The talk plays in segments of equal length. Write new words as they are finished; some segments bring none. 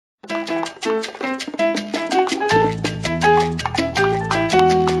Hi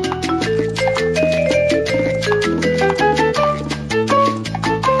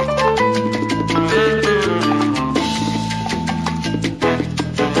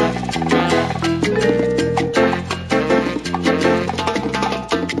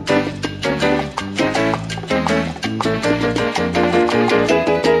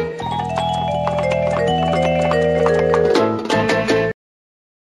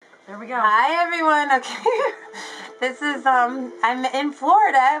everyone. Okay, this is I'm in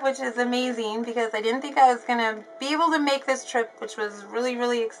Florida, which is amazing because I didn't think I was gonna be able to make this trip, which was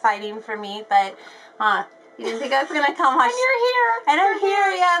really exciting for me. But you didn't think I was gonna come on. And you're here. And I'm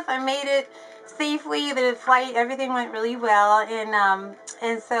here. Yes, I made it safely. The flight, everything went really well, and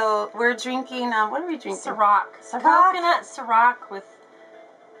so we're drinking. What are we drinking? Ciroc. Coconut Ciroc with.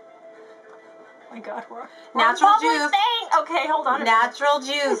 Oh my God, we're natural juice. Okay, hold on. Natural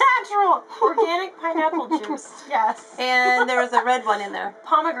juice. Natural organic pineapple juice. Yes. And there was a red one in there.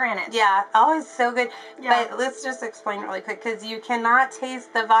 Pomegranate. Yeah. Oh, it's so good. Yeah. But let's just explain really quick because you cannot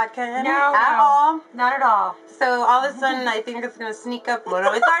taste the vodka in it at all. Not at all. So all of a sudden, I think it's gonna sneak up. Well,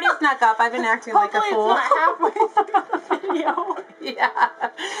 no, it's already snuck up. I've been acting like a fool. Hopefully it's not halfway through the video. Yeah,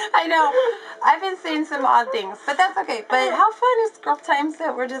 I know. I've been saying some odd things, but that's okay. But how fun is girl time?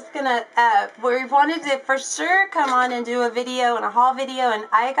 So we're just gonna, we wanted to for sure come on and do a video and a haul video, and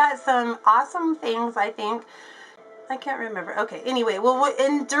I got some awesome things, I think. I can't remember. Okay, anyway, well,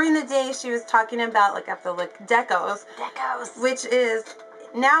 during the day, she was talking about, like, I have to look, Decos. Which is,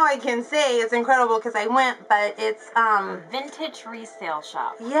 now I can say it's incredible because I went, but it's, vintage resale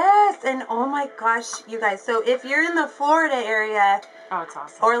shop. Yes, and oh my gosh, you guys. So if you're in the Florida area, oh, it's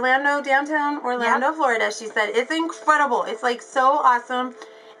awesome. Orlando, downtown Orlando, Florida, she said, it's incredible. It's like so awesome.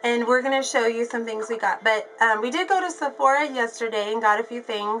 And we're going to show you some things we got. But we did go to Sephora yesterday and got a few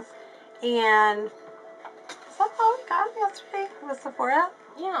things. And is that all we got yesterday? Was Sephora?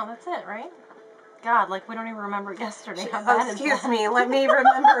 Yeah, that's it, right? God, like we don't even remember yesterday. How Oh, bad is excuse that? me. Let me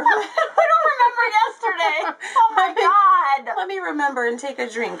remember. We don't remember yesterday. Oh my God. Let me remember and take a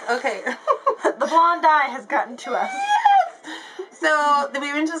drink. Okay. The blonde eye has gotten to us. So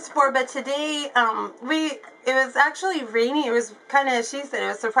we went to Sephora, but today it was actually rainy. It was kind of, she said it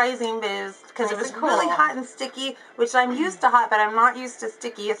was surprising, but it was because it was really hot and sticky, which I'm used to hot, but I'm not used to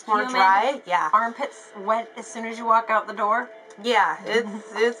sticky. It's more dry. Yeah. Armpits wet as soon as you walk out the door. Yeah,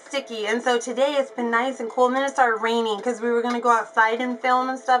 it's sticky. And so today it's been nice and cool. And then it started raining because we were going to go outside and film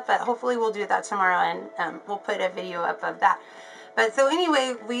and stuff, but hopefully we'll do that tomorrow, and we'll put a video up of that. But so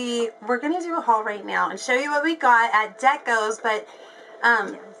anyway, we're going to do a haul right now and show you what we got at Decos, but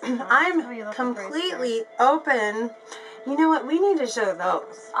I'm completely open. You know what? We need to show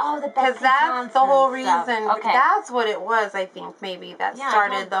those. Oh, the because that's the whole reason. Okay. That's what it was, I think, maybe that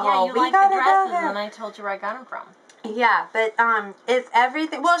started the whole. Yeah, you like the dresses, and I told you where I got them from. Yeah, but it's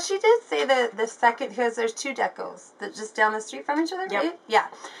everything. Well, she did say the second, because there's two Decos that just down the street from each other, right? Yeah.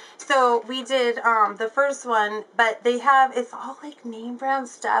 So we did the first one, but they have, it's all like name brand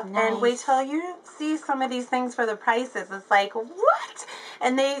stuff. Nice. And wait till you see some of these things for the prices. It's like, what?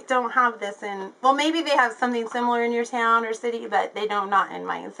 And they don't have this in, well, maybe they have something similar in your town or city, but they don't, not in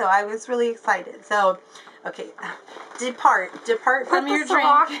mine. So I was really excited. So, okay, depart from your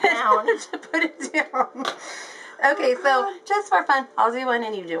drink. Down. Put it down. Okay, so just for fun, I'll do one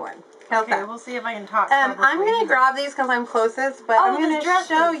and you do one. How's that? We'll see if I can talk. I'm going to grab these because I'm closest, but I'm going to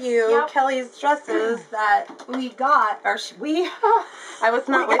show you Kelly's dresses that we got. Or I was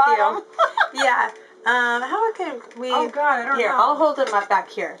not with you. Yeah. How can we? Oh, God, I don't know. Here, I'll hold them up back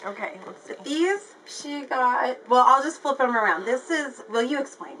here. Okay, let's see. These she got, well, I'll just flip them around. This is, will you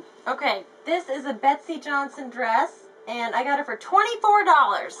explain? Okay, this is a Betsy Johnson dress, and I got it for $24.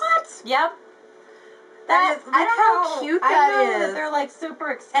 What? Yep. I don't know how cute that is. That they're like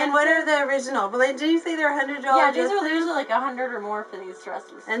super expensive. And what are the original? But did you say they're $100? Yeah, these are usually like $100 or more for these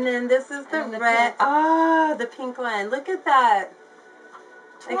dresses. And then this is the red. Ah, the pink one. Look at that.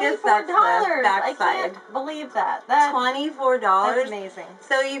 I guess that's the back side. I can't believe that. $24. That's amazing.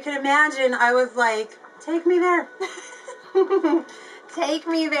 So you can imagine, I was like, take me there. Take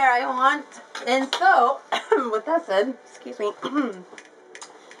me there. I want. And so, with that said, excuse me.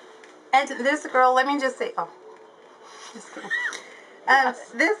 And this girl, let me just say, oh, just kidding.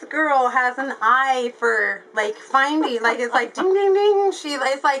 This girl has an eye for, like, finding, like, it's like, ding, ding, ding.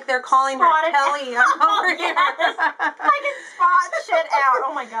 It's like they're calling her Kelly over here. I can spot shit out.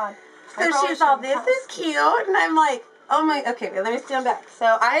 Oh, my God. So she's all, this is cute. And I'm like, oh, my, okay, let me stand back.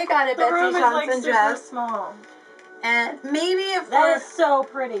 So I got a Betsy Johnson dress. Small. And maybe if that is so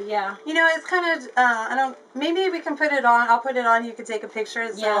pretty, yeah. You know, it's kind of, maybe we can put it on. I'll put it on. You can take a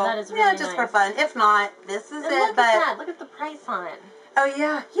picture. So, yeah, that is really yeah, just nice. for fun. If not, this is and it. Look at that. Look at the price on it. Oh,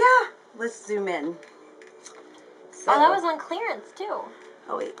 yeah. Yeah. Let's zoom in. So, oh, that was on clearance, too.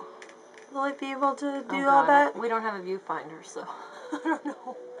 Oh, wait. Will it be able to do all that? We don't have a viewfinder, so I don't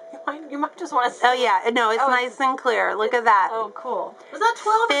know. You might just want to see. Oh, yeah. No, it's nice and clear. Look at that. Oh, cool. Was that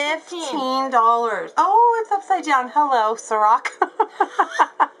 $12 or $15? Oh, it's upside down. Hello, Ciroc.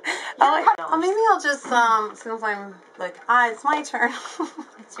 Oh, maybe I'll just, since I'm like, it's my turn.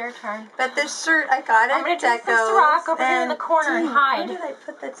 It's your turn. But this shirt, I got it. I'm going to take some Ciroc over here in the corner and hide. Where did I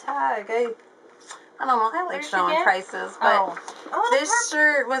put the tag? I don't know. I like showing prices, but this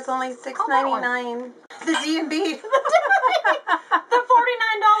shirt was only $6.99. The D&B. The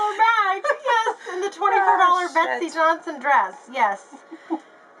 $49 bag. Yes, and the $24 Betsy Johnson dress. Yes.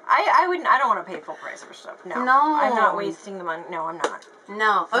 I don't want to pay full price for stuff. No. I'm not wasting the money. No, I'm not.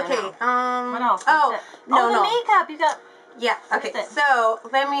 No. Okay. No. What else? No. The makeup. You got. Yeah. Okay. So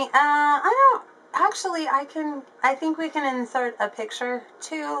let me. I think we can insert a picture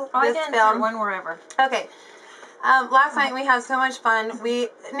to this I can film. insert one wherever. Okay. Last night we had so much fun.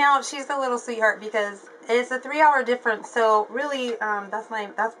 Now she's a little sweetheart because it's a 3-hour difference. So really, that's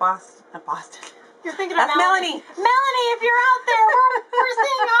Boston. Boston. You're thinking of Melanie. Melanie, if you're out there, we're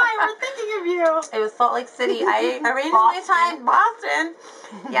saying hi. We're thinking of you. It was Salt Lake City. I arranged my time. Boston.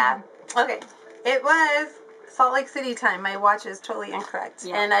 Yeah. Okay. It was Salt Lake City time. My watch is totally incorrect.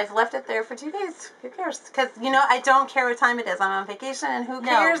 Yeah. And I've left it there for 2 days. Who cares? Because, I don't care what time it is. I'm on vacation, and who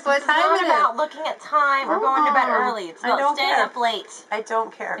cares what time it is? It's not about looking at time or going to bed early. It's about staying up late. I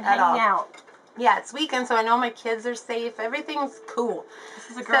don't care and at all. Hanging out. Yeah, it's weekend, so I know my kids are safe. Everything's cool. This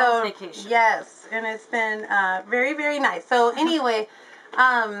is a girl's vacation. Yes, and it's been very, very nice. So anyway,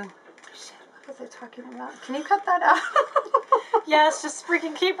 what was I talking about? Can you cut that out? Yes, just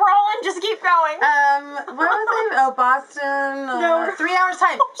freaking keep rolling. Just keep going. What was I? Oh, Boston. No. 3 hours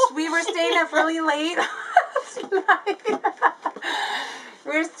time. We were staying up really late tonight.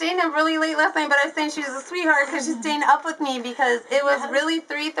 We were staying up really late last night, but I was saying she was a sweetheart because she's staying up with me because it was really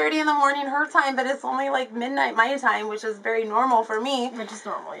 3:30 in the morning her time, but it's only like midnight my time, which is very normal for me. Which is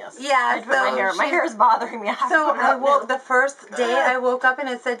normal, yes. Yeah, my hair is bothering me. So I woke the first day I woke up and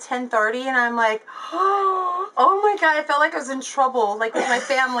it said 10:30, and I'm like, oh my god, I felt like I was in trouble, like with my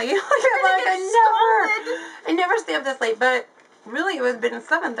family. I never stay up this late, but really it would have been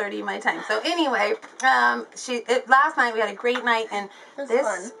 7:30 my time. So anyway, last night we had a great night, and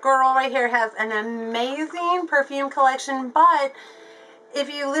this girl right here has an amazing perfume collection, but if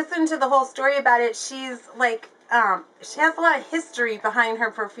you listen to the whole story about it, she's like, she has a lot of history behind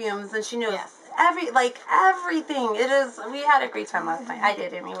her perfumes, and she knows everything. We had a great time last night. I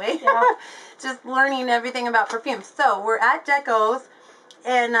did anyway. Yeah. Just learning everything about perfumes. So we're at Deco's.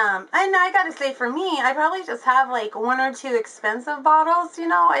 And I gotta say, for me, I probably just have like 1 or 2 expensive bottles. I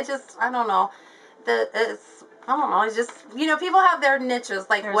don't know. It's just, people have their niches,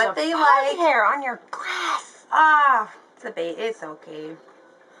 like there's what they like. Hair on your glass. It's okay.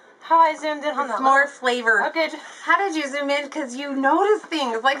 How I zoomed in on that. It's more flavor. Okay. How did you zoom in? Because you notice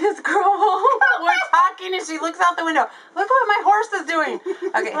things. Like this girl, we're talking and she looks out the window. Look what my horse is doing.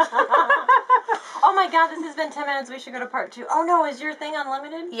 Okay. Oh my god, this has been 10 minutes. We should go to part 2. Oh no, is your thing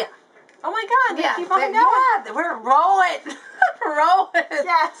unlimited? Yeah. Oh my god, keep on going. Yeah, we're rolling. Rolling.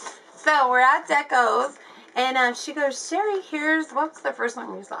 Yes. So we're at Deco's, and she goes, Sherry, what's the first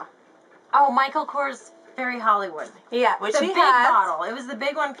one you saw? Oh, Michael Kors Very Hollywood. Yeah, which the we big had. bottle. It was the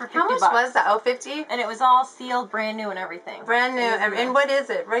big one for $50. How much was that? Oh, 50? And it was all sealed, brand new and everything. Brand new. And what is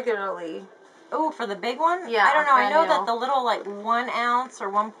it regularly? Oh, for the big one? Yeah. I don't know. I know that the little 1 ounce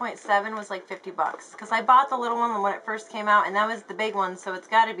or 1.7 was like $50. Because I bought the little one when it first came out, and that was the big one, so it's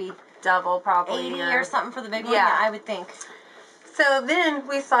got to be double probably. 80 or something for the big one. Yeah, I would think. So then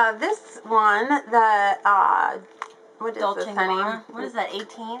we saw this one that what is Dolce this, honey? What is that?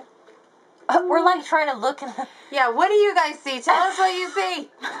 18? We're like trying to look in the... Yeah, what do you guys see? Tell us what you see.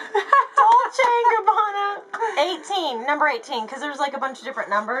 Dolce & Gabbana. 18, number 18, because there's like a bunch of different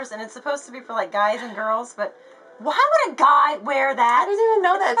numbers, and it's supposed to be for like guys and girls, but why would a guy wear that? I didn't even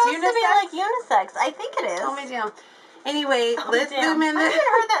know that. It's supposed to be like unisex. I think it is. Oh my damn. Anyway, let's zoom in. I haven't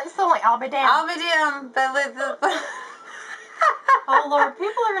heard that in so long. I'll be damned. I'll be damned. But let's... Oh Lord,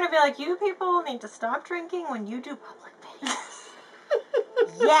 people are going to be like, you people need to stop drinking when you do public videos.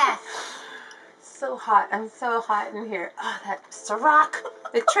 Yes. So hot. I'm so hot in here. Oh, that Ciroc.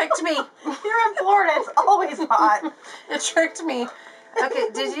 It tricked me. You're in Florida. It's always hot. It tricked me. Okay,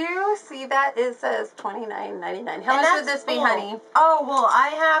 did you see that? It says $29.99. How much would this be, honey? Oh, well, I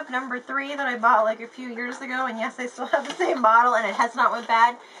have number 3 that I bought like a few years ago, and yes, I still have the same bottle, and it has not went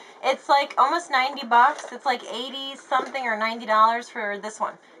bad. It's like almost $90. It's like 80 something or $90 for this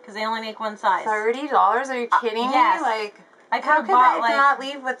one, because they only make one size. $30? Are you kidding me? Yes. Like, I could how have could bought I like... not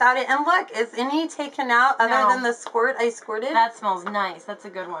leave without it? And look, is any taken out other than the squirt I squirted? That smells nice. That's a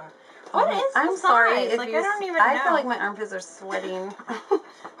good one. What is the I'm size? sorry if like, you... I don't even know. I feel like my armpits are sweating.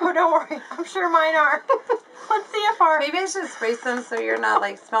 Oh, don't worry. I'm sure mine are. Let's see if our... Maybe I should spray some so you're not,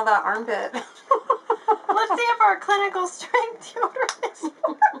 like, smell that armpit. Let's see if our clinical strength deodorant is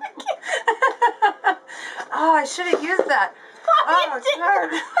working. Oh, I should have used that. Oh, God.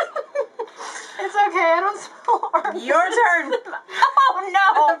 It's okay. I don't smell armpits. Your turn. Oh,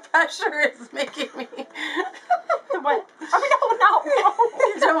 no. The pressure is making me... What? Oh, no.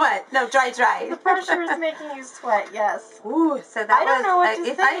 So what? No, dry. The pressure is making you sweat, yes. Ooh, so that I don't know what to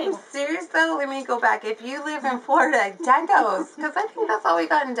if say. I'm serious, though, let me go back. If you live in Florida, Decos. Because I think that's all we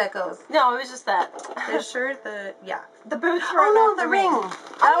got in Decos. No, it was just that. The shirt, yeah. The boots were Oh, enough no, the for ring. me.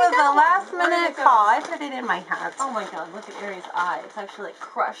 That was a last Where did minute it go? call. I put it in my hat. Oh my God, look at Aries' eye. It's actually like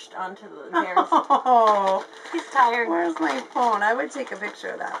crushed onto the bear's. Oh. He's tired. Where's my phone? I would take a picture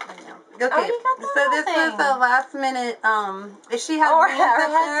of that right now. Okay, Oh, you got the so this thing. was a last minute, she had Oh, rings her up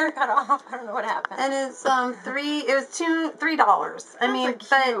heads there. are cut off. I don't know what happened. And it's $3. I mean,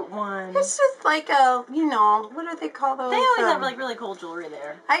 That's a cute one. it's just like a, what do they call those? They always have like really cool jewelry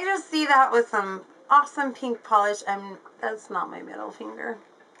there. I just see that with some awesome pink polish, and that's not my middle finger.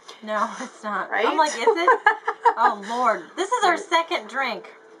 No, it's not. Right? I'm like, is it? Oh Lord, this is our second drink.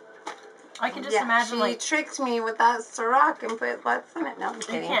 I can just imagine she tricked me with that Ciroc and put lots in it. No, I'm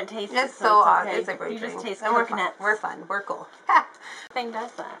kidding. You can't taste it. It's so odd. okay. It's a great You drink. just taste And coconuts. We're fun. We're cool. Thing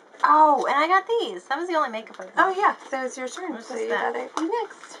does that. Oh, and I got these. That was the only makeup I got. Oh yeah, so it's your turn. What's So this you that? gotta be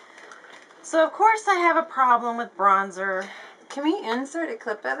next. So of course I have a problem with bronzer. Can we insert a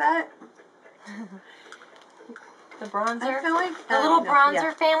clip of that? The bronzer? I feel like the little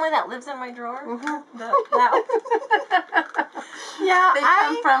bronzer family that lives in my drawer? Mm-hmm. Yeah, they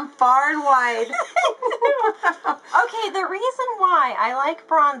come from far and wide. Okay, the reason why I like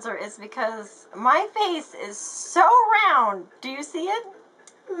bronzer is because my face is so round. Do you see it?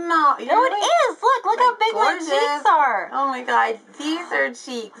 No, it is. Look how big gorgeous. my cheeks are. Oh my God, these are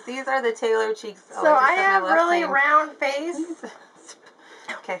cheeks. These are the Taylor cheeks. So I have really round face.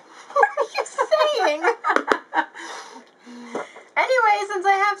 Okay. What are you saying? Anyway, since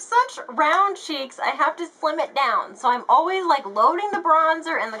I have such round cheeks, I have to slim it down. So I'm always like loading the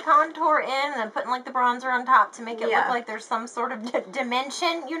bronzer and the contour in and then putting like the bronzer on top to make it look like there's some sort of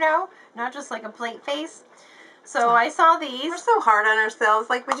dimension, not just like a plate face. So I saw these. We're so hard on ourselves.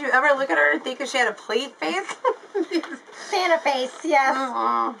 Like, would you ever look at her and think that she had a plate face? Santa face,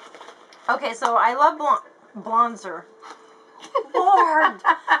 yes. Okay, so I love bronzer. Lord,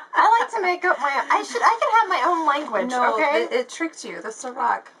 I like to make up my. I could have my own language. No, okay. It tricked you. The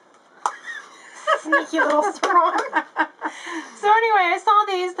Ciroc. Sneaky little Ciroc. So anyway, I saw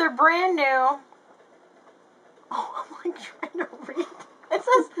these. They're brand new. Oh, I'm like trying to read. It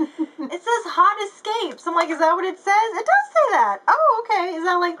says Hot Escapes. I'm like, is that what it says? It does say that. Oh, okay. Is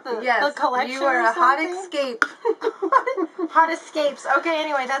that like the collection? You are a hot escape. Hot Escapes. Okay,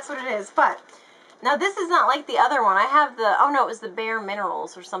 anyway, that's what it is. But now this is not like the other one. I have it was the Bare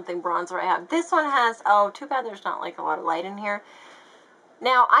Minerals or something bronzer I have. This one has, too bad there's not like a lot of light in here.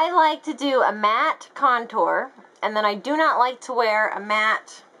 Now, I like to do a matte contour, and then I do not like to wear a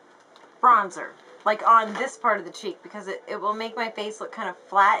matte bronzer, like on this part of the cheek, because it will make my face look kind of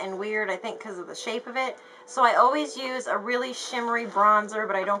flat and weird, I think, because of the shape of it. So I always use a really shimmery bronzer,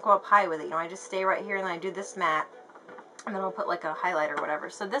 but I don't go up high with it. I just stay right here, and then I do this matte, and then I'll put like a highlight or whatever.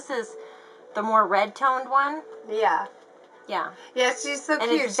 So this is the more red-toned one. Yeah. Yeah. Yeah, she's so and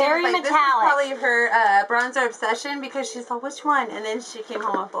cute. It's very metallic. This is probably her bronzer obsession, because she's like, which one? And then she came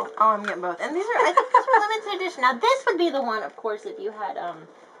home with both. Oh, I'm getting both. And I think these are limited edition. Now, this would be the one, of course, if you had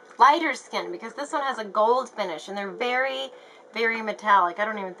lighter skin, because this one has a gold finish, and they're very, very metallic. I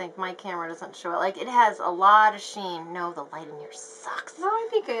don't even think my camera doesn't show it. Like, it has a lot of sheen. No, the light in here sucks. No, I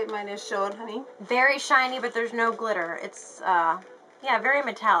think it might have showed, honey. Very shiny, but there's no glitter. It's, very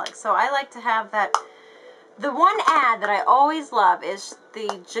metallic. So I like to have that. The one ad that I always love is the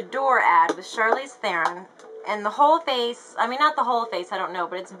J'adore ad with Charlize Theron. And the whole face, I mean, not the whole face, I don't know,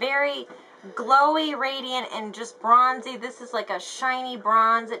 but it's very glowy, radiant, and just bronzy. This is like a shiny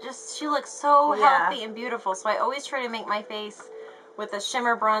bronze. She looks so healthy and beautiful. So I always try to make my face with a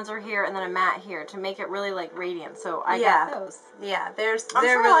shimmer bronzer here and then a matte here to make it really like radiant. So I got those. Yeah, they're I'm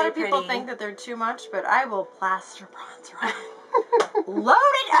sure really a lot of people pretty. think that they're too much, but I will plaster bronzer on.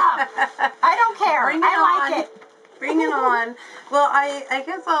 Load it up. I don't care. I like it. Bring it on. Well, I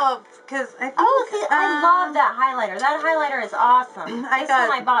guess I'll, because I think... Oh, see, I love that highlighter. That highlighter is awesome.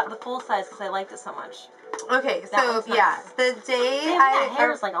 I bought the full size because I liked it so much. Okay, so, yeah, the day that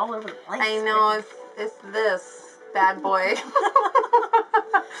hair's like all over the place. I know, it's this bad boy.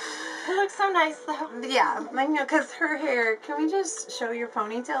 It looks so nice, though. Yeah, I know, because her hair, can we just show your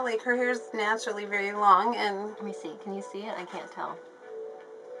ponytail? Like, her hair's naturally very long, and... Let me see. Can you see it? I can't tell.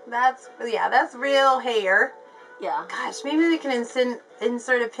 That's real hair. Yeah. Gosh, maybe we can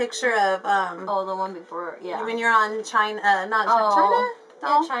insert a picture of, oh, the one before, yeah. When you're on China, China? No?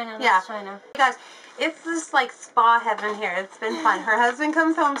 Yeah, China. Yeah. China. Gosh, it's just like spa heaven here. It's been fun. Her husband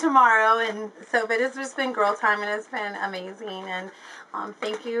comes home tomorrow, and so, but it's just been girl time, and it's been amazing, and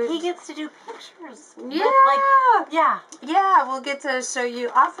thank you. He gets to do pictures. Yeah. Yeah, we'll get to show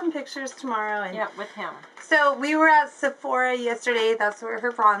you awesome pictures tomorrow. And yeah, with him. So we were at Sephora yesterday. That's where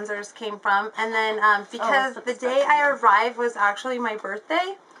her bronzers came from. And then because the day I arrived was actually my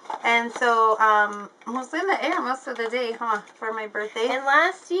birthday. And so I was in the air most of the day, for my birthday. And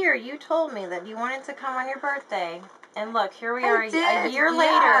last year you told me that you wanted to come on your birthday. And look, here we are a year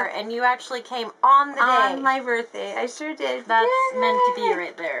later, and you actually came on the day. On my birthday. I sure did. That's meant to be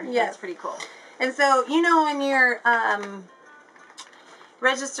right there. Yes. That's pretty cool. And so, you know, when you're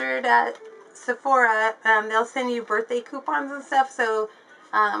registered at Sephora, they'll send you birthday coupons and stuff. So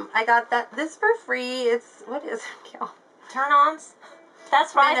I got this for free. It's, what is it, Cal? Turn-ons?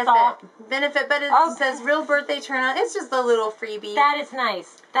 That's what I saw. Benefit, but it says real birthday turn-on. It's just a little freebie. That is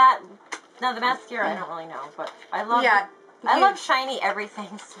nice. Now the mascara, I don't really know, but I love I love shiny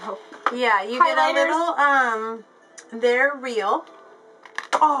everything, so. Yeah, you get a little, they're real.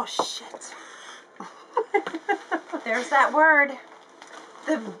 Oh, shit. There's that word.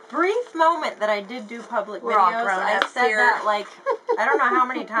 The brief moment that I did do public videos, I said that like, I don't know how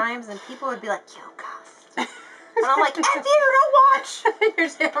many times, and people would be like, you cussed. And I'm like, F you, don't watch. You're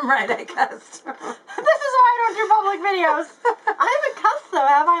damn right, I cussed. This is why I don't do public videos. I haven't cussed though,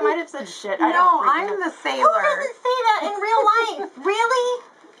 have I? I might have said shit. No, I'm the sailor. Who doesn't say that in real life? Really?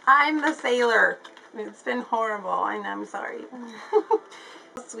 I'm the sailor. It's been horrible. I'm sorry.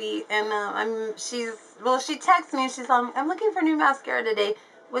 Sweet, and she texts me and she's like, I'm looking for new mascara today.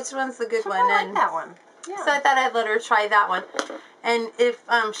 Which one's the good one? I like that one. Yeah. So I thought I'd let her try that one. And if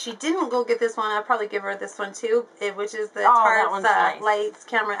she didn't go get this one, I'll probably give her this one too, which is the Tarte nice. Lights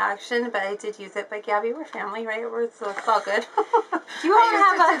Camera Action. But I did use it. But Gabby, we're family, right? So it's all good. You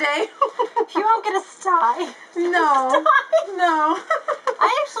won't today. You won't get a sty. No. No.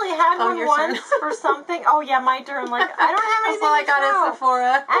 I actually had one once for something. Oh yeah, my turn. Like I don't have anything. That's all I got at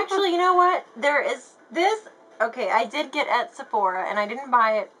Sephora. Actually, you know what? There is this. Okay, I did get at Sephora, and I didn't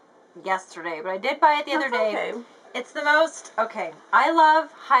buy it yesterday, but I did buy it the other day. Okay. It's the most, I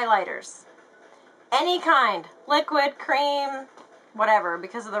love highlighters. Any kind. Liquid, cream, whatever.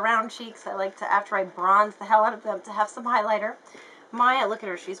 Because of the round cheeks, I like to, after I bronze the hell out of them, to have some highlighter. Maya, look at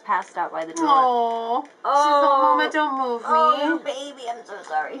her. She's passed out by the door. Oh. She's like, Mama, don't move me. Oh, baby, I'm so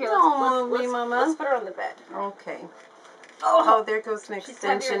sorry. Here, don't move me, Mama. Let's put her on the bed. Okay. Oh, there goes an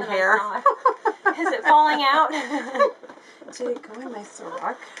extension hair. Is it falling out? Did it go in my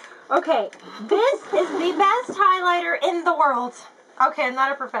sock? Okay, this is the best highlighter in the world. Okay, I'm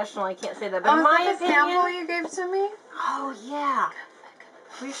not a professional, I can't say that, but in my opinion... the sample you gave to me? Oh, yeah.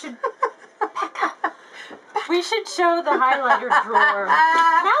 We should... We should show the highlighter drawer.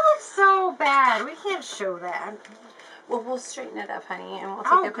 That looks so bad. We can't show that. Well, we'll straighten it up, honey, and we'll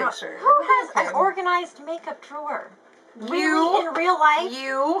take a picture. Who has an organized makeup drawer? Really? In real life?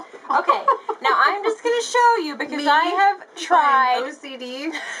 You. Okay, now I'm just going to show you because I have tried...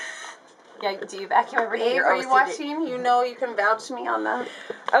 OCD. Yeah, do you vacuum every day? Are you watching? You know you can vouch me on that.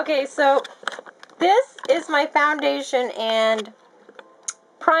 Okay, so this is my foundation and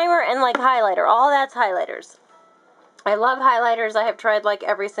primer and like highlighter. All that's highlighters. I love highlighters. I have tried like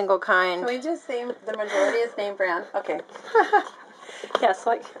every single kind. Can we just say the majority is name brand? Okay. Yes,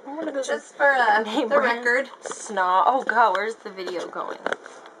 like what are those? Just for the record. Snob. Oh god, where's the video going?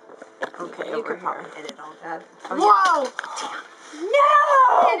 Okay, you could probably edit all that. Oh, whoa! Damn. No!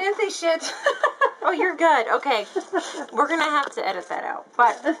 I didn't say shit. Oh, you're good. Okay. We're going to have to edit that out.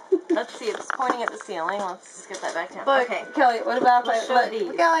 But, let's see. It's pointing at the ceiling. Let's just get that back down. Look, okay. Kelly, what about Let's show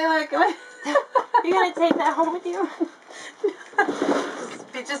these. Kelly, look. You going to take that home with you?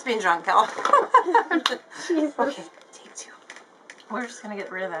 Just being drunk, Kel. Jesus. Okay, take two. We're just going to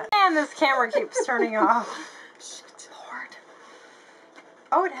get rid of that. And this camera keeps turning off. Shit, Lord.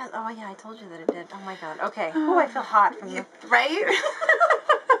 Oh, it has. Oh, yeah, I told you that it did. Oh, my God. Okay. Oh, I feel hot from you. Right?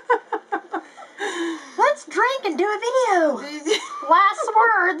 Let's drink and do a video. Last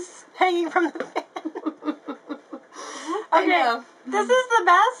words hanging from the fan. Okay, this is the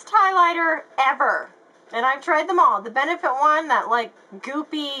best highlighter ever. And I've tried them all. The Benefit one, that like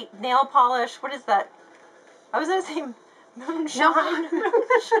goopy nail polish. What is that? I was going to say moonshine.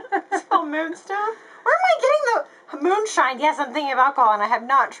 It's called Moonstone. Where am I getting the moonshine? Yes, I'm thinking of alcohol, and I have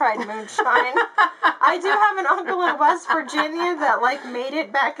not tried moonshine. I do have an uncle in West Virginia that like made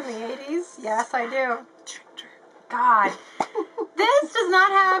it back in the 80s. Yes, I do. God. This does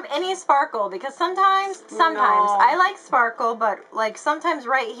not have any sparkle, because sometimes I like sparkle, but like sometimes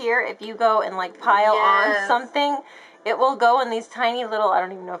right here, if you go and like pile on something, it will go in these tiny little, I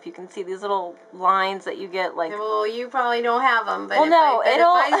don't even know if you can see these little lines that you get like. Well, you probably don't have them, but if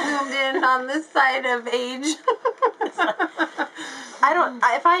I zoomed in on this side of age.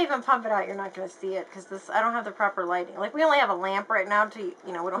 If I even pump it out, you're not going to see it, because I don't have the proper lighting. Like, we only have a lamp right now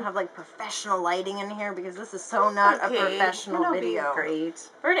we don't have like professional lighting in here, because this is so not a professional video. Great.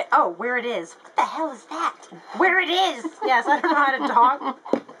 Where it is. What the hell is that? Where it is. Yes, I don't know how to talk.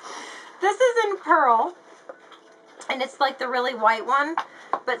 This is in pearl, and it's like the really white one.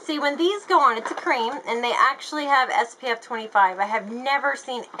 But see, when these go on, it's a cream, and they actually have SPF 25. I have never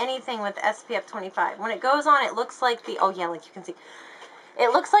seen anything with SPF 25. When it goes on, it looks like like you can see.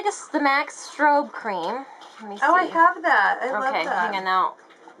 It looks like the Max Strobe cream. Let me see. Oh, I have that. I love that. Okay, hang on now.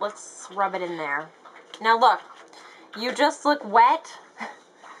 Let's rub it in there. Now look, you just look wet.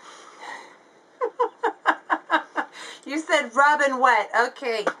 You said rub and wet.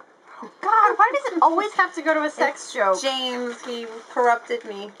 Okay. God, why does it always have to go to a sex joke? James, he corrupted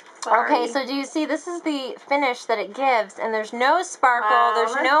me. Sorry. Okay, so do you see, this is the finish that it gives, and there's no sparkle,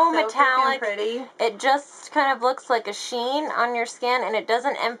 there's no metallic. Pretty. It just kind of looks like a sheen on your skin, and it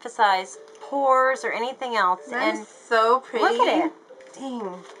doesn't emphasize pores or anything else. That's so pretty. Look at it.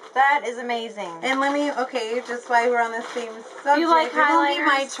 Dang. That is amazing. And just while we're on the same subject, you like highlighters? It'll be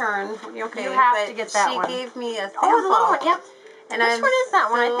my turn. Okay, you have to get that one. She gave me a sample. Oh, the little one, yep. And Which one is that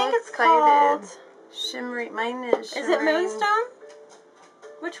one? I think it's called Shimmery. Mine is Shimmery. Is it Moonstone?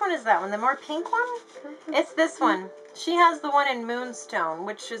 Which one is that one? The more pink one? It's this one. She has the one in Moonstone,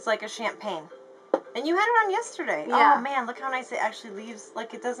 which is like a champagne. And you had it on yesterday. Yeah. Oh man, look how nice it actually leaves.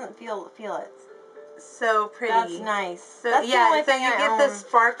 Like it doesn't feel it. So pretty. That's nice. So That's you get the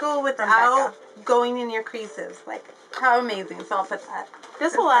sparkle without going in your creases. Like, how amazing. So I'll put that.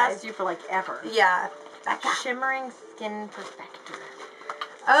 This will last you for like ever. Yeah. Shimmering Skin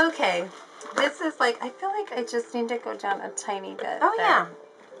Perfector. Okay. This is like, I feel like I just need to go down a tiny bit. Oh, yeah.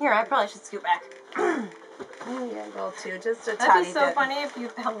 Here, I probably should scoot back. I'm going to go too, just a tiny bit. That'd be so funny if you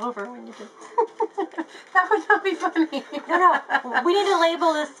fell over when you did. That would not be funny. No. We need to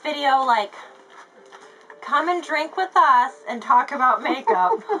label this video like, come and drink with us and talk about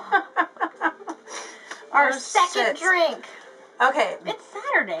makeup. Our second drink. Okay. It's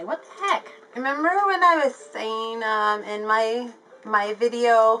Saturday. What the heck? Remember when I was saying in my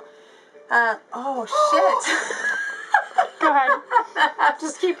video, oh shit. Go ahead.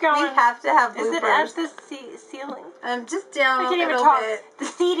 Just keep going. We have to have bloopers. Is it at the ceiling? Just down a little bit. The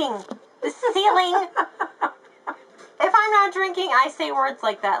seating. The ceiling. If I'm not drinking, I say words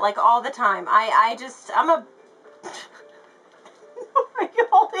like that, like all the time. I'm a... Are you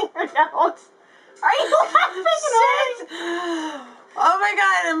holding your nose? Are you laughing? Shit! Oh my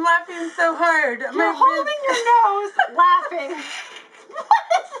god, I'm laughing so hard. You're holding your nose, laughing. What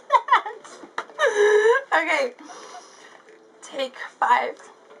is that? Okay. Take 5.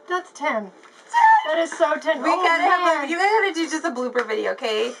 That's 10. That is so 10. You gotta do just a blooper video,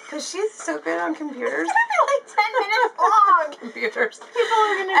 okay? Because she's so good on computers. It's gonna be like 10 minutes long. Computers. People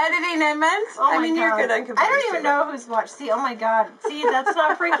are gonna... Editing, I meant. Oh my God. You're good on computers. I don't even know who's watched. See, oh my God. See, that's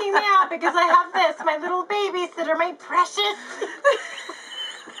not freaking me out because I have this, my little babysitter, my precious.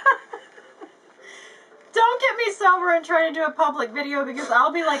 Don't get me sober and try to do a public video because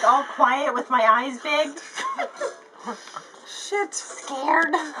I'll be like all quiet with my eyes big. Shit.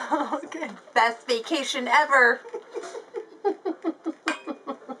 Scared. Okay. Best vacation ever.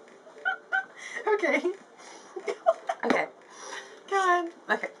 Okay. Okay. Go ahead.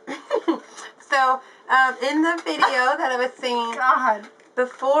 Okay. So, in the video that I was saying, God.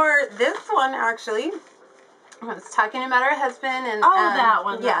 Before this one, actually, I was talking about her husband and that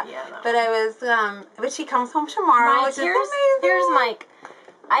one. Yeah, that but one. I was but she comes home tomorrow, which is amazing. Here's Mike.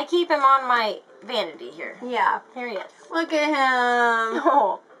 I keep him on my vanity here. Yeah. Here he is. Look at him.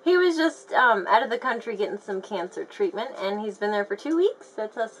 Oh, He was just out of the country getting some cancer treatment, and he's been there for 2 weeks.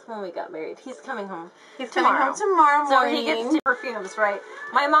 That's us when we got married. He's coming home. He's coming home tomorrow morning. So he gets perfumes, right?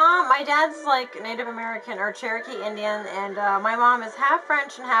 My dad's like Native American or Cherokee Indian, and my mom is half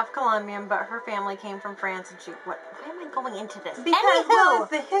French and half Colombian, but her family came from France, and why am I going into this? Because, well,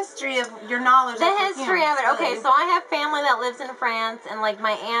 it's the history of your knowledge of history of it. Really. Okay, so I have family that lives in France, and like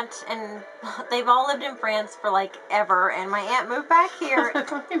my aunt, and they've all lived in France for like ever, and my aunt moved back here.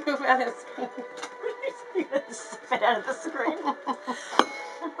 Move out of screen. Spit out of the screen.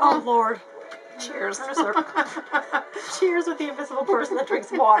 Oh, Lord. Cheers. Cheers with the invisible person that drinks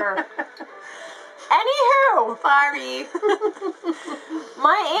water. Anywho. Sorry.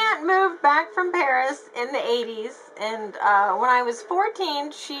 My aunt moved back from Paris in the 80s, and when I was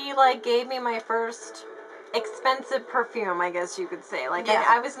 14, she, like, gave me my first expensive perfume, I guess you could say. Like, yeah.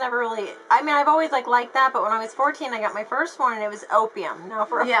 I was never really, I mean, I've always, like, liked that, but when I was 14, I got my first one, and it was opium. Now,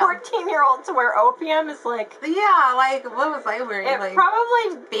 for a 14-year-old to wear opium is, like... Yeah, like, what was I wearing? Like,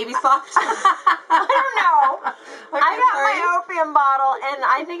 probably... Baby soft? I don't know. I got my opium bottle, and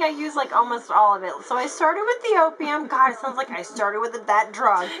I think I used, like, almost all of it. So I started with the opium. God, it sounds like I started with that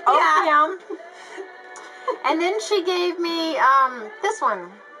drug. Opium. And then she gave me, this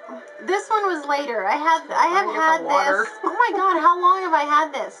one. This one was later. I have had this. Oh my God, how long have I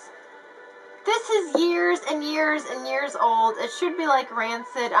had this? This is years and years and years old. It should be like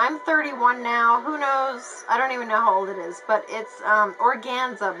rancid. I'm 31 now. Who knows? I don't even know how old it is. But it's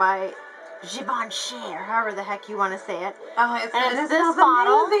Organza by Givenchy, or however the heck you want to say it. Oh, it's this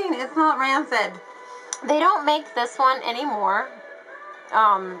bottle. Amazing. It's not rancid. They don't make this one anymore.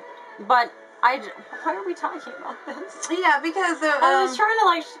 But why are we talking about this? Yeah, because I was trying to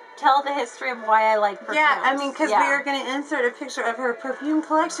like tell the history of why I like perfumes. Yeah, I mean, because we are going to insert a picture of her perfume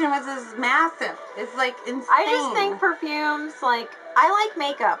collection, which is massive. It's like insane. I just think perfumes, like, I like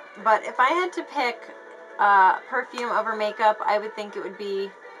makeup, but if I had to pick perfume over makeup, I would think it would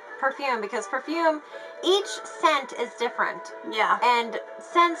be perfume, because perfume, each scent is different. Yeah. And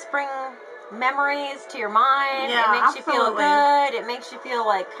scents bring memories to your mind. Yeah, it makes you feel good. It makes you feel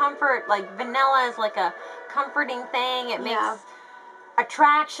like comfort. Like vanilla is like a comforting thing. It makes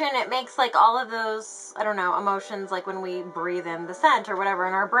attraction. It makes like all of those, I don't know, emotions, like when we breathe in the scent or whatever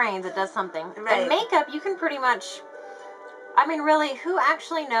in our brains, it does something. Right. And makeup, you can pretty much, I mean, really, who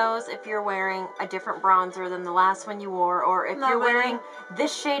actually knows if you're wearing a different bronzer than the last one you wore, or if you're wearing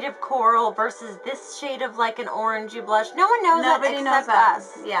this shade of coral versus this shade of like an orangey blush? No one knows that except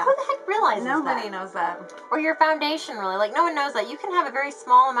us. Yeah. Who the heck realizes that? Nobody knows that. Or your foundation, really. Like, no one knows that. You can have a very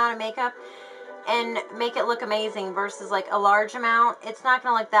small amount of makeup and make it look amazing versus like a large amount. It's not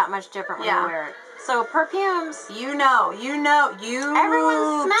going to look that much different when you wear it. So perfumes, everyone smells.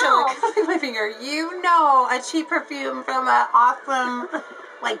 My finger. You know a cheap perfume from an awesome,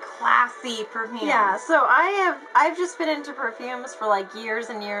 like classy perfume. Yeah. So I've just been into perfumes for like years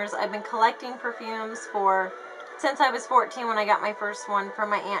and years. I've been collecting perfumes since I was 14 when I got my first one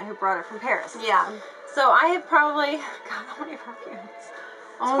from my aunt who brought it from Paris. Yeah. So I have probably, God, how many perfumes?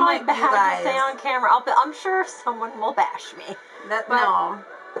 It's probably bad to say on camera. I'm sure someone will bash me.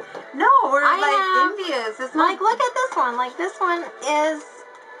 No, we're envious. It's not like, look at this one. Like, this one is,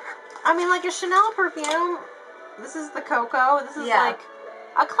 I mean, like a Chanel perfume. This is the Cocoa. This is like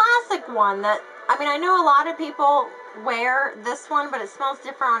a classic one that, I mean, I know a lot of people wear this one, but it smells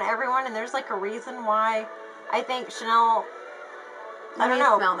different on everyone, and there's like a reason why I think Chanel,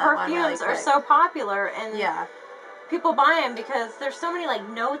 perfumes are so popular, and people buy them because there's so many like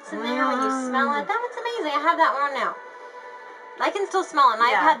notes in there when you smell it. That one's amazing. I have that one now. I can still smell it, and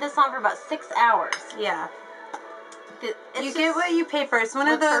I've had this on for about 6 hours. Yeah. You get what you pay for. It's one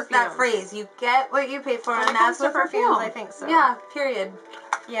of those, that phrase, you get what you pay for, and that's with perfumes. I think so. Yeah, period.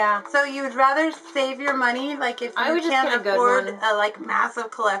 Yeah. So you would rather save your money, like if you can't afford a like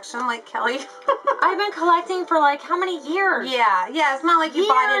massive collection like Kelly. I've been collecting for like how many years? Yeah, it's not like you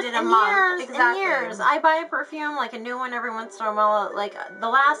bought it in a month. Exactly. Years. I buy a perfume, like a new one every once in a while. Like the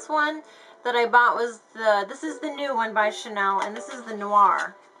last one that I bought was this is the new one by Chanel, and this is the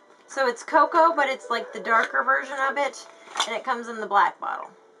Noir. So it's Cocoa, but it's like the darker version of it, and it comes in the black bottle.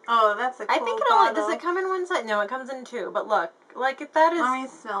 Oh, that's a cool I think bottle. Does it come in one side? No, it comes in two, but look, like if that is... Let me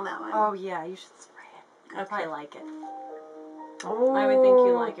smell that one. Oh yeah, you should spray it. Okay. I like it. Oh. I would think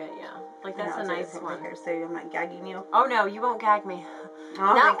you like it, yeah. Like that's a nice one. Here, so I'm not gagging you. Oh no, you won't gag me. Oh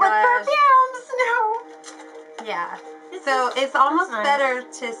not with perfumes, no. Yeah. So it's almost better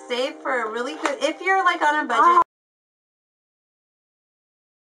to save for a really good, if you're like on a budget